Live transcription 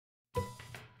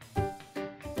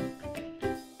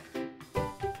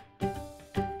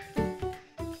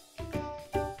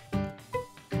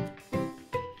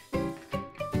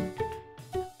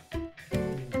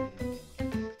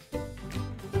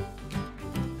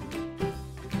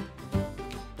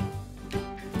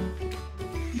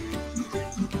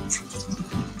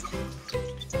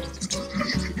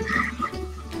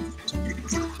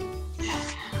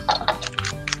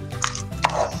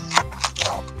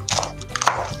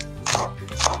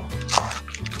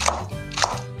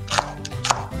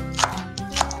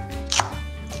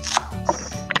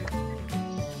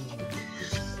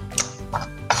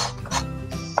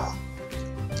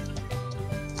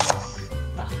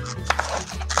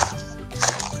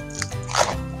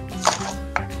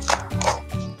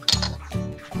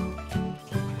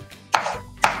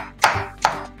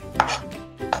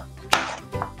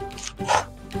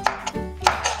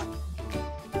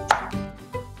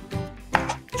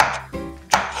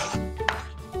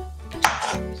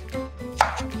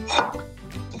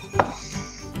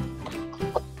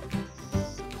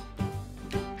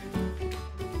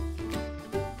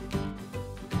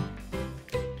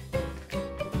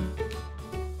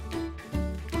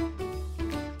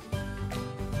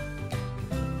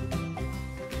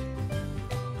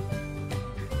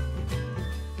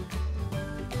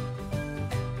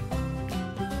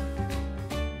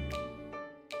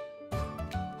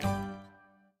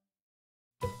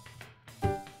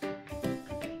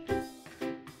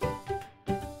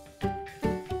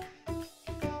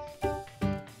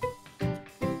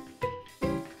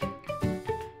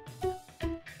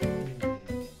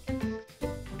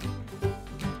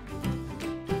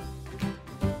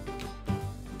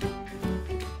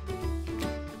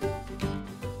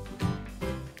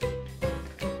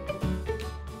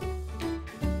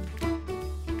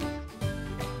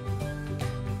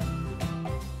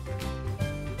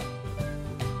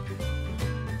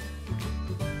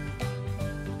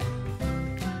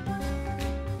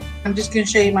I'm just going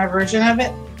to show you my version of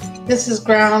it. This is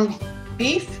ground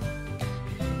beef,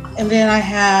 and then I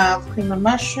have cream of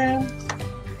mushroom,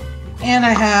 and I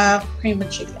have cream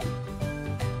of chicken.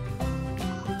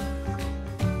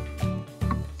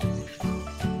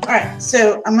 Alright,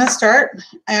 so I'm going to start.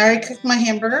 I already cooked my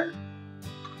hamburger,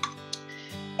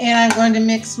 and I'm going to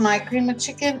mix my cream of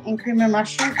chicken and cream of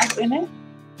mushroom up in it.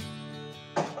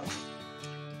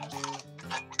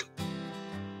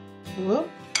 Whoop.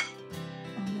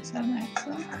 Almost had an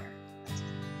accident.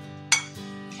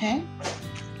 Okay.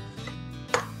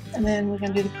 And then we're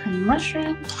going to do the cream of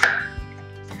mushroom.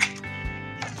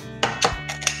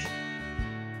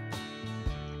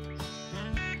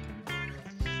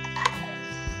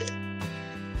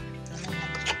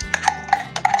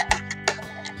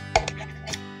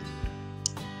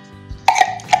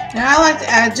 Now I like to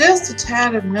add just a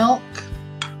tad of milk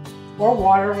or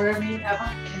water, whatever you have on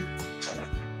hand.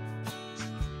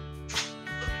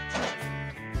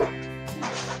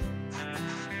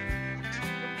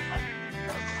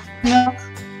 Milk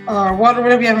or water,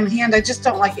 whatever you have in hand. I just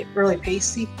don't like it really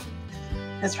pasty.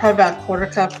 That's probably about a quarter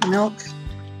cup of milk,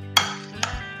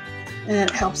 and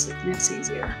it helps it mix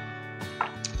easier.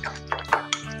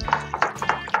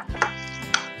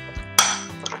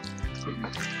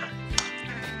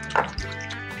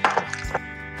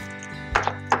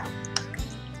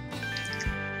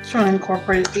 Trying to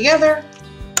incorporate it together.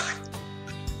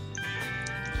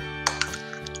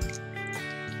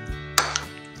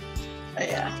 But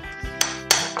yeah,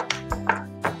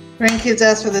 grandkids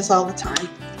ask for this all the time.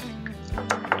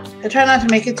 I try not to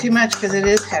make it too much because it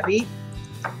is heavy,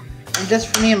 and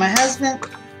just for me and my husband,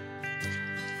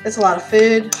 it's a lot of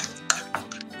food.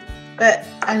 But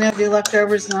I know I do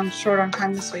leftovers, and I'm short on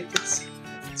time this week. It's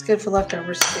good for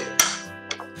leftovers too.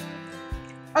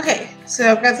 Okay, so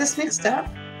I've got this mixed up.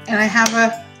 And I have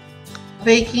a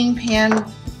baking pan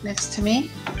next to me.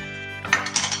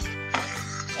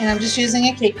 And I'm just using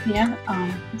a cake pan.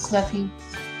 It's nothing.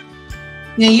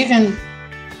 You know, you can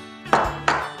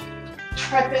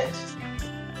prep it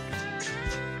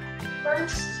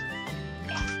first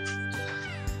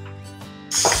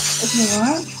if you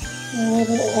want. A little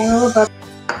bit of oil above.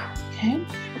 Okay.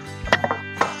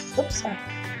 Oops, sorry.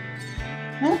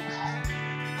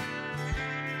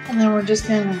 And then we're just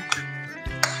going to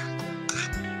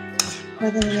pour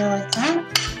them in there like that.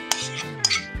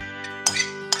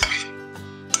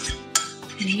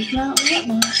 Maybe not that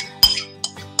much.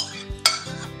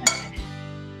 Okay.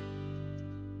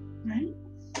 Right.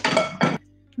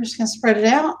 We're just going to spread it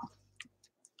out.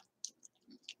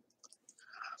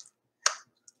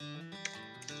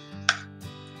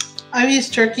 I've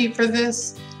used turkey for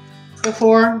this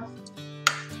before,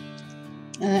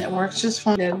 and it works just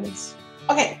fine.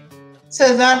 Okay,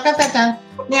 so now I've got that done.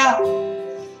 Now,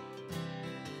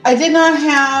 I did not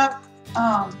have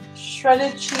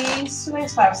shredded cheese today,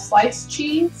 so I have sliced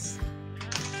cheese,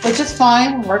 which is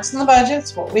fine. Works in the budget.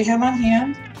 It's what we have on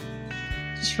hand.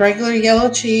 Just regular yellow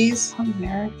cheese,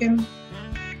 American.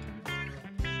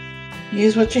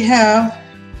 Use what you have.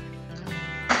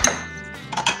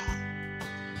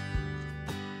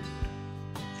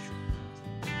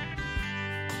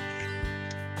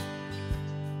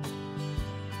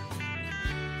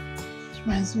 This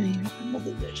reminds me of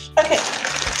the dish. Okay.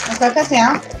 I've got that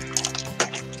down,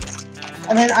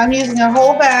 and then I'm using a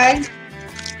whole bag,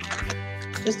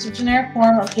 just a generic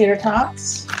form of tater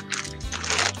tots.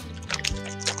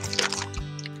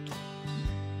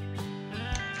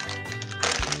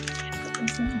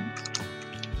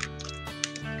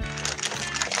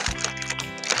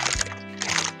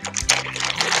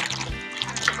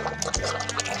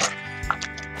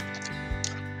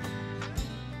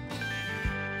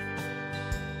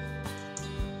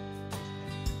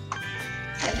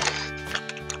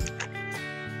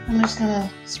 I'm just going to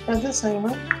spread this over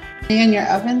in your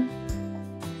oven.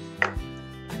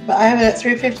 But I have it at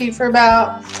 350 for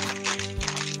about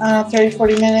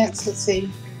 30-40 minutes. Let's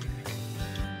see.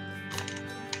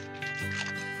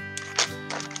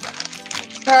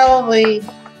 Probably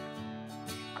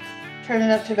turn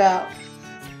it up to about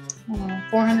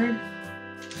 400.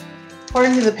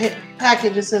 According to the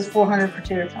package, it says 400 for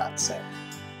tater tots. So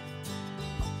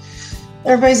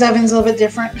everybody's oven's a little bit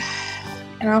different.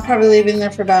 And I'll probably leave it in there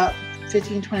for about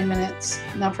 15-20 minutes,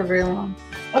 not for very long.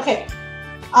 Okay,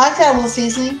 I like to add a little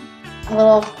seasoning, a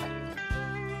little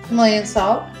Himalayan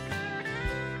salt.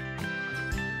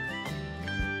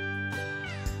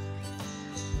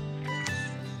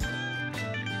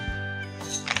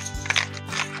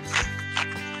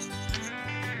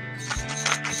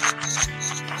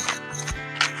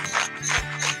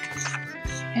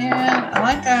 And I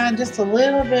like to add just a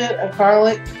little bit of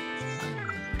garlic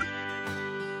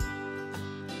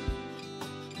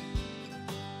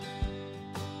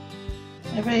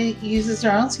Everybody uses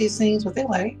their own seasonings, what they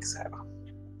like. So, all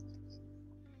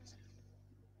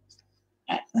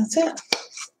right, that's it.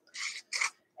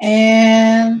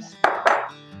 And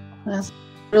that's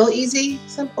real easy,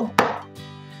 simple.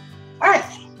 All right,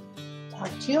 talk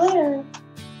to you later.